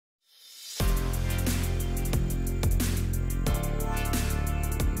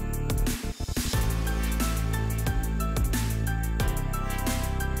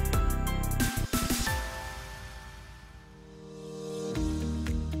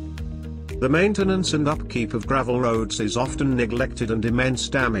The maintenance and upkeep of gravel roads is often neglected and immense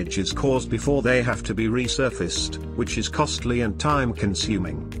damage is caused before they have to be resurfaced, which is costly and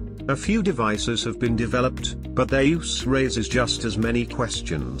time-consuming. A few devices have been developed, but their use raises just as many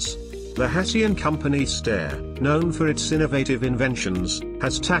questions. The Hessian company Stehr, known for its innovative inventions,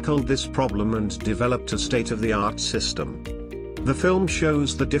 has tackled this problem and developed a state-of-the-art system. The film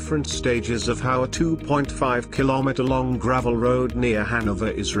shows the different stages of how a 2.5 kilometre long gravel road near Hanover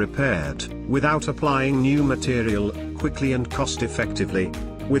is repaired, without applying new material, quickly and cost-effectively.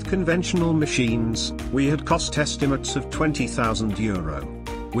 With conventional machines, we had cost estimates of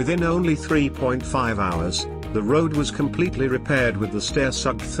 €20,000. Within only 3.5 hours, the road was completely repaired with the Stehr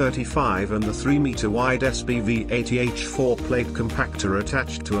SUG 35 and the 3-metre wide SBV 80H 4-plate compactor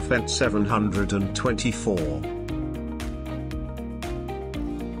attached to a Fendt 724.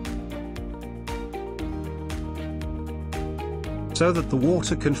 So that the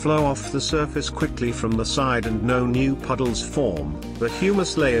water can flow off the surface quickly from the side and no new puddles form, the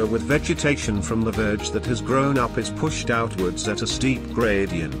humus layer with vegetation from the verge that has grown up is pushed outwards at a steep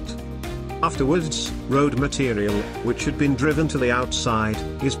gradient. Afterwards, road material, which had been driven to the outside,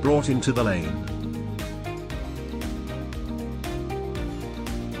 is brought into the lane.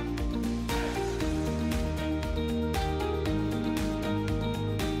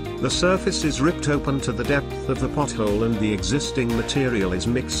 The surface is ripped open to the depth of the pothole and the existing material is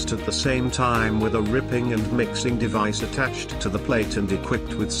mixed at the same time with a ripping and mixing device attached to the plate and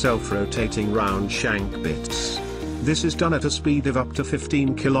equipped with self-rotating round shank bits. This is done at a speed of up to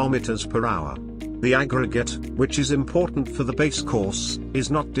 15 km per hour. The aggregate, which is important for the base course,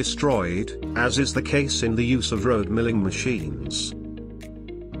 is not destroyed, as is the case in the use of road milling machines.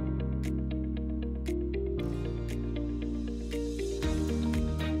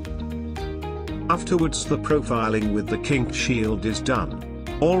 Afterwards the profiling with the kink shield is done.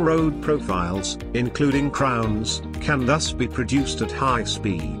 All road profiles, including crowns, can thus be produced at high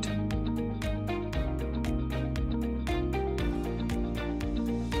speed.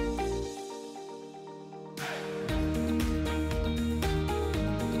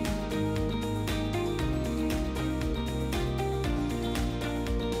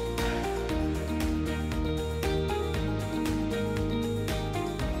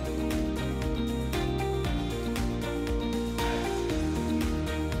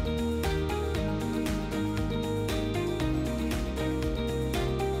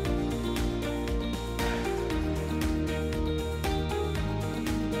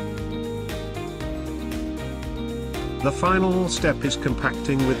 The final step is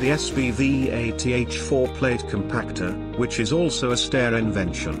compacting with the SBV 80H 4-plate compactor, which is also a Stehr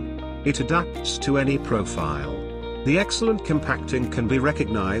invention. It adapts to any profile. The excellent compacting can be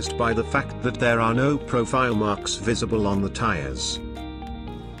recognized by the fact that there are no profile marks visible on the tires.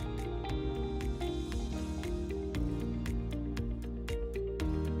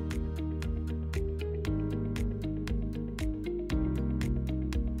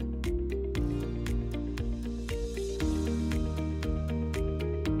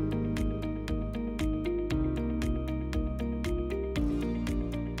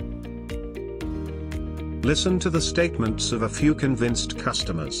 Listen to the statements of a few convinced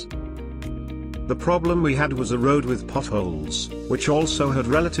customers. The problem we had was a road with potholes, which also had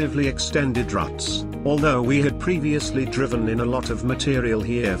relatively extended ruts, although we had previously driven in a lot of material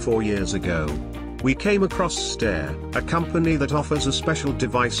here 4 years ago. We came across Stehr, a company that offers a special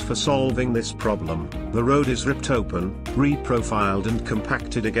device for solving this problem. The road is ripped open, reprofiled and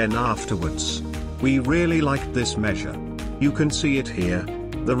compacted again afterwards. We really liked this measure. You can see it here.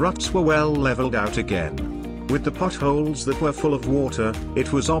 The ruts were well leveled out again. With the potholes that were full of water,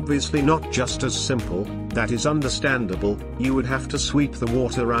 it was obviously not just as simple. That is understandable, you would have to sweep the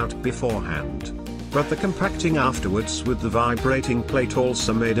water out beforehand. But the compacting afterwards with the vibrating plate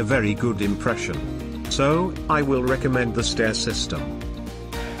also made a very good impression. So, I will recommend the Stehr system.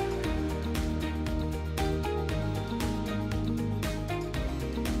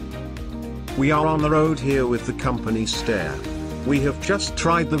 We are on the road here with the company Stehr. We have just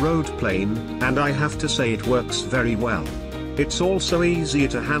tried the road plane, and I have to say it works very well. It's also easier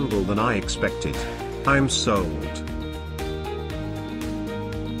to handle than I expected. I'm sold.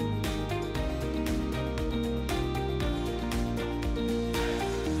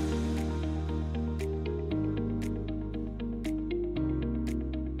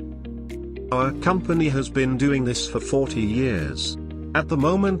 Our company has been doing this for 40 years. At the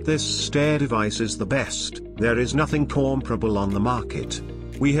moment this Stehr device is the best. There is nothing comparable on the market.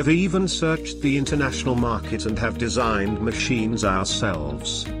 We have even searched the international market and have designed machines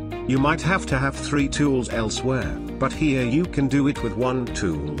ourselves. You might have to have 3 tools elsewhere, but here you can do it with 1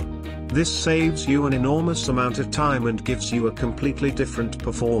 tool. This saves you an enormous amount of time and gives you a completely different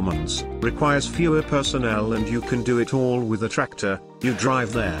performance, requires fewer personnel, and you can do it all with a tractor. You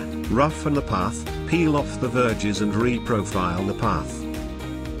drive there, roughen the path, peel off the verges and reprofile the path.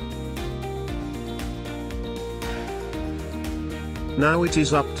 Now it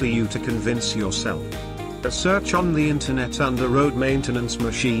is up to you to convince yourself. A search on the internet under road maintenance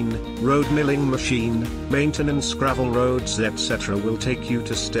machine, road milling machine, maintenance gravel roads etc. will take you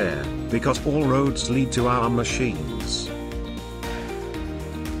to Stehr, because all roads lead to our machines.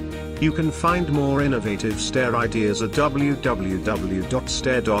 You can find more innovative Stehr ideas at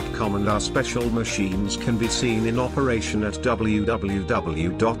www.stehr.com, and our special machines can be seen in operation at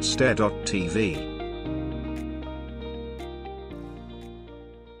www.stehr.tv.